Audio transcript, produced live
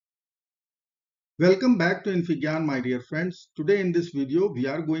Welcome back to infyGyan, my dear friends. Today in this video, we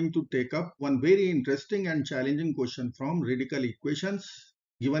are going to take up one very interesting and challenging question from radical equations.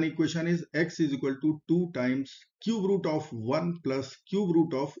 Given equation is x is equal to 2 times cube root of 1 plus cube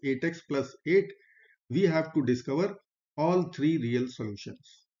root of 8x plus 8. We have to discover all three real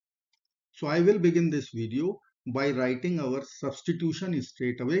solutions. So I will begin this video by writing our substitution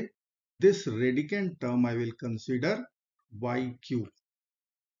straight away. This radicand term I will consider y cube.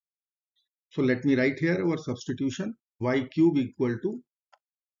 So let me write here our substitution y cube equal to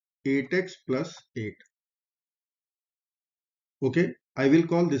 8x plus 8. Okay, I will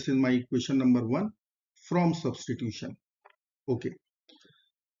call this is my equation number 1 from substitution. Okay,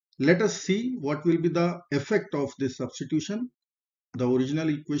 let us see what will be the effect of this substitution. The original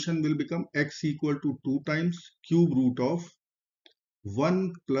equation will become x equal to 2 times cube root of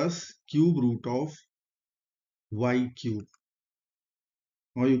 1 plus cube root of y cube.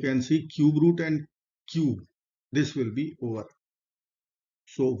 Now you can see cube root and cube. This will be over.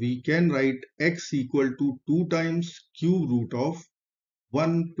 So we can write x equal to 2 times cube root of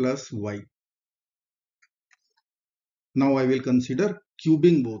 1 plus y. Now I will consider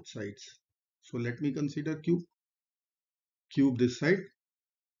cubing both sides. So let me consider cube. Cube this side,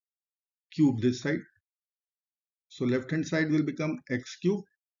 cube this side. So left hand side will become x cube.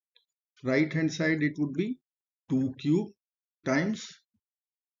 Right hand side it would be 2 cube times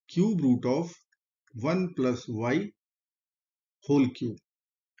cube root of 1 plus y whole cube.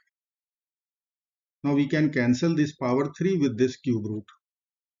 Now we can cancel this power 3 with this cube root.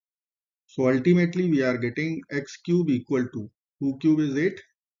 So ultimately we are getting x cube equal to 2 cube is 8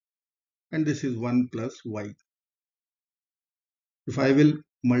 and this is 1 plus y. If I will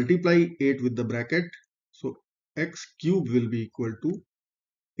multiply 8 with the bracket, so x cube will be equal to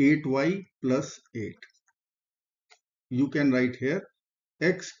 8y plus 8. You can write here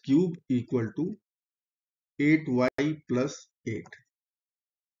x cube equal to 8y plus 8.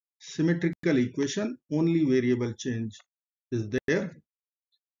 Symmetrical equation, only variable change is there.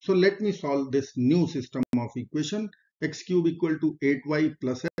 So let me solve this new system of equation. X cube equal to 8y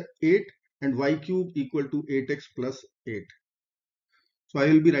plus 8 and y cube equal to 8x plus 8. So I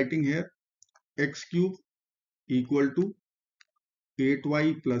will be writing here x cube equal to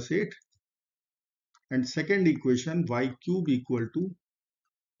 8y plus 8 and second equation y cube equal to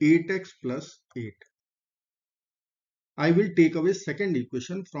 8x plus 8. I will take away second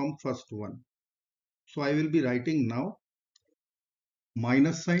equation from first one. So I will be writing now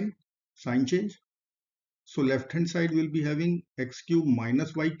minus sign change. So left hand side will be having x cube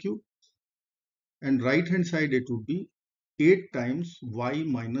minus y cube and right hand side it would be 8 times y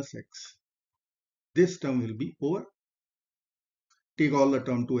minus x. This term will be over. Take all the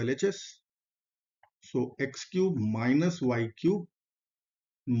term to LHS. So x cube minus y cube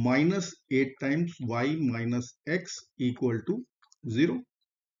minus 8 times y minus x equal to 0.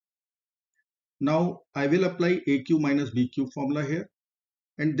 Now I will apply a cube minus b cube formula here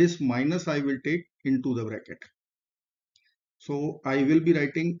and this minus I will take into the bracket. So I will be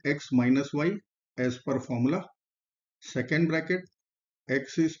writing x minus y as per formula. Second bracket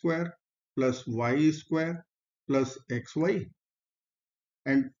x square plus y square plus xy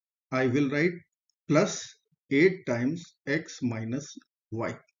and I will write plus 8 times x minus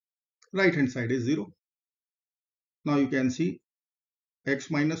y. Right hand side is 0. Now you can see x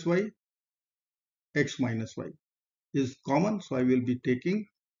minus y is common. So I will be taking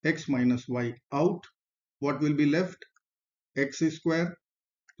x minus y out. What will be left? X square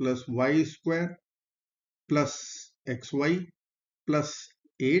plus y square plus xy plus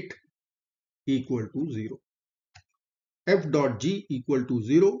 8 equal to 0. F dot g equal to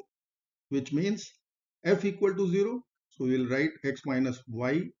 0, which means f equal to 0. So we will write x minus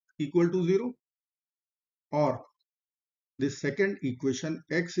y equal to 0, or this second equation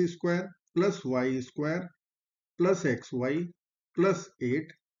x square plus y square plus xy plus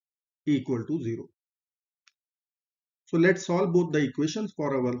 8 equal to 0. So let's solve both the equations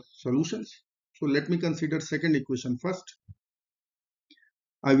for our solutions. So let me consider second equation first.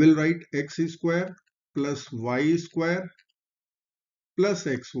 I will write x square plus y square plus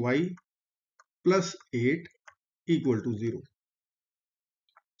xy plus 8 equal to 0.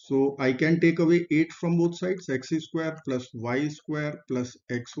 So I can take away 8 from both sides. X square plus y square plus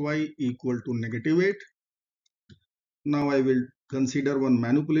xy equal to negative 8. Now I will consider one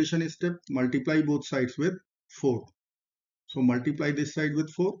manipulation step. Multiply both sides with 4. So multiply this side with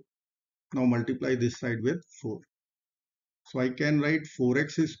 4. Now multiply this side with 4. So I can write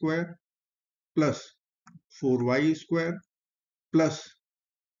 4x square plus 4y square plus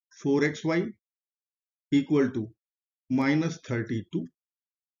 4xy equal to minus 32.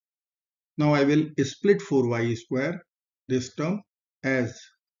 Now I will split 4y square, this term, as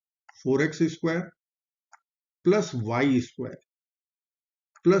 4x square plus y square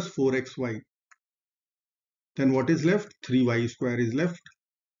plus 4xy. Then what is left? 3y square is left,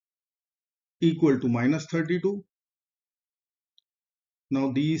 equal to minus 32.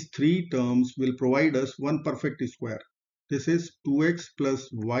 Now these three terms will provide us one perfect square. This is 2x plus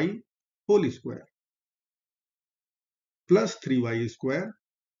y whole square plus 3y square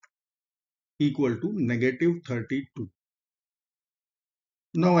equal to negative 32.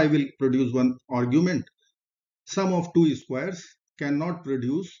 Now I will produce one argument. Sum of two squares cannot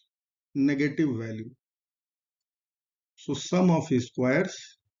produce negative value. So sum of squares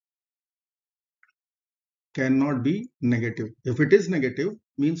cannot be negative. If it is negative,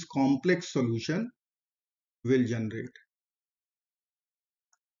 means complex solution will generate.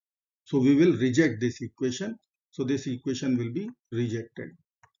 So we will reject this equation. So this equation will be rejected.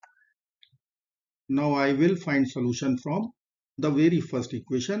 Now I will find solution from the very first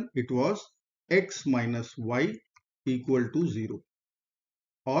equation. It was x minus y equal to 0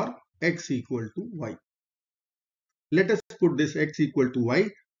 or x equal to y. Let us put this x equal to y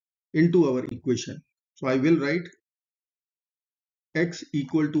into our equation. So I will write x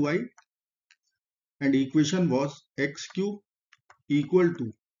equal to y, and equation was x cube equal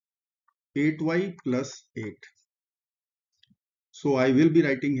to 8y plus 8. So I will be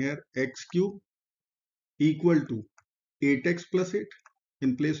writing here x cube equal to 8x plus 8.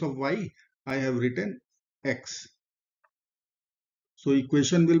 In place of y, I have written x. So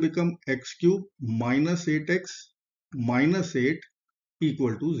equation will become x cube minus 8x minus 8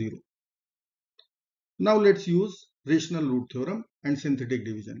 equal to 0. Now let's use rational root theorem and synthetic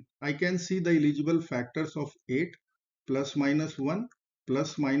division. I can see the eligible factors of 8 plus minus 1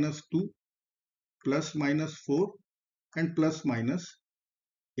 plus minus 2 plus minus 4 and plus minus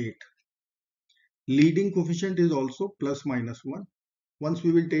 8. Leading coefficient is also plus minus 1. Once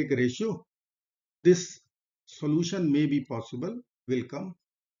we will take ratio, this solution may be possible, will come.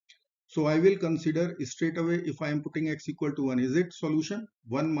 So I will consider straight away if I am putting x equal to 1, is it solution?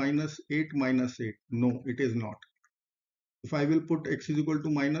 1 minus 8 minus 8. No, it is not. If I will put x is equal to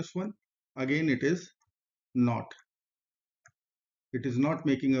minus 1, again it is not. It is not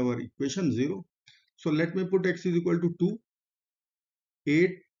making our equation 0. So let me put x is equal to 2.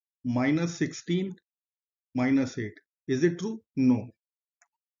 8 minus 16 minus 8. Is it true? No.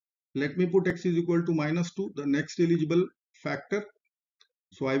 Let me put x is equal to minus 2, the next eligible factor.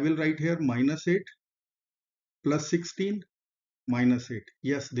 So I will write here minus 8 plus 16 minus 8.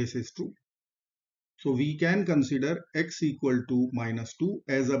 Yes, this is true. So we can consider x equal to minus 2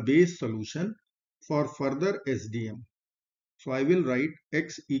 as a base solution for further SDM. So I will write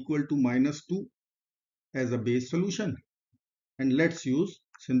x equal to minus 2 as a base solution, and let's use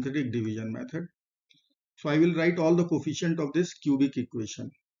synthetic division method. So I will write all the coefficient of this cubic equation.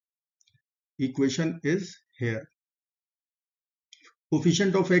 Equation is here.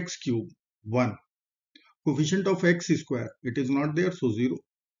 Coefficient of x cube 1. Coefficient of x square, it is not there, so 0.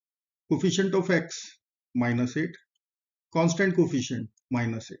 Coefficient of x minus 8. Constant coefficient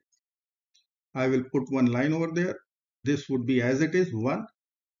minus 8. I will put one line over there. This would be as it is 1.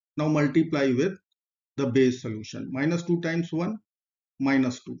 Now multiply with the base solution. Minus 2 times 1,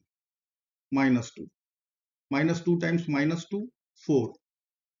 minus 2, minus 2. Minus 2 times minus 2, 4,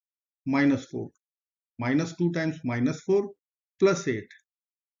 minus 4. Minus 2 times minus 4, plus 8,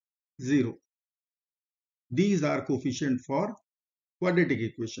 0. These are coefficient for quadratic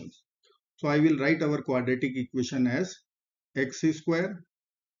equations. So I will write our quadratic equation as x square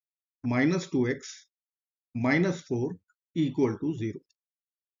minus 2x minus 4 equal to 0.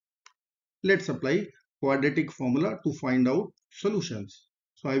 Let's apply quadratic formula to find out solutions.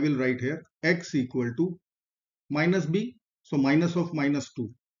 So I will write here x equal to minus b. So minus of minus 2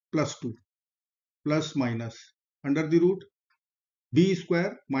 plus 2 plus minus under the root b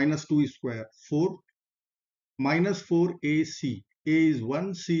square minus 2 square 4 minus 4ac. A is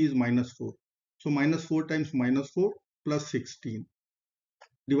 1, c is minus 4. So minus 4 times minus 4 plus 16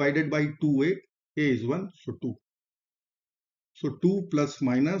 divided by 2a. A is 1, so 2. So 2 plus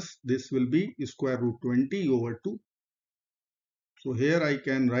minus, this will be square root 20 over 2. So here I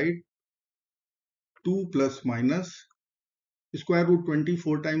can write 2 plus minus square root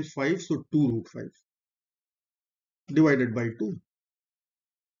 24 times 5, so 2 root 5 divided by 2.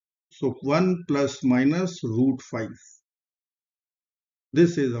 So 1 plus minus root 5.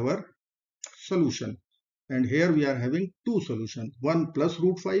 This is our solution. And here we are having two solutions, 1 plus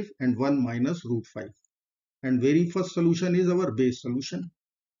root 5 and 1 minus root 5. And very first solution is our base solution.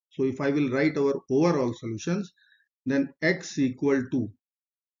 So if I will write our overall solutions, then x equal to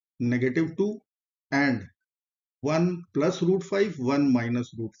negative 2 and 1 plus root 5, 1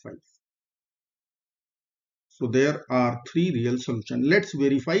 minus root 5. So there are three real solutions. Let's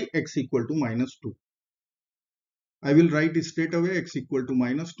verify x equal to minus 2. I will write straight away x equal to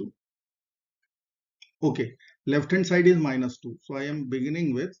minus 2. Okay, left hand side is minus 2. So I am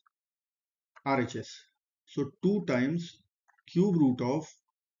beginning with RHS. So 2 times cube root of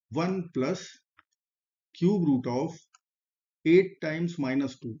 1 plus cube root of 8 times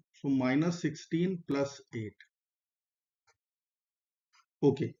minus 2. So minus 16 plus 8.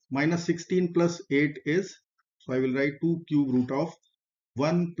 Okay, minus 16 plus 8 is, so I will write 2 cube root of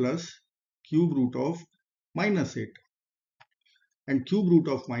 1 plus cube root of minus 8. And cube root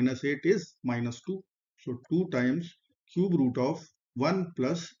of minus 8 is minus 2. So 2 times cube root of 1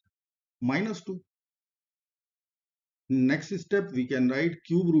 plus minus 2. Next step, we can write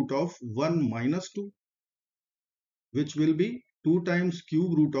cube root of 1 minus 2, which will be 2 times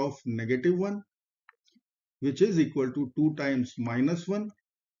cube root of negative 1, which is equal to 2 times minus 1.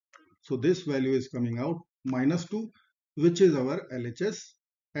 So this value is coming out minus 2, which is our LHS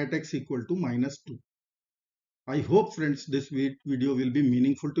at x equal to minus 2. I hope friends this video will be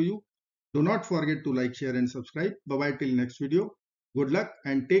meaningful to you. Do not forget to like, share and subscribe. Bye bye till next video. Good luck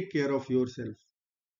and take care of yourself.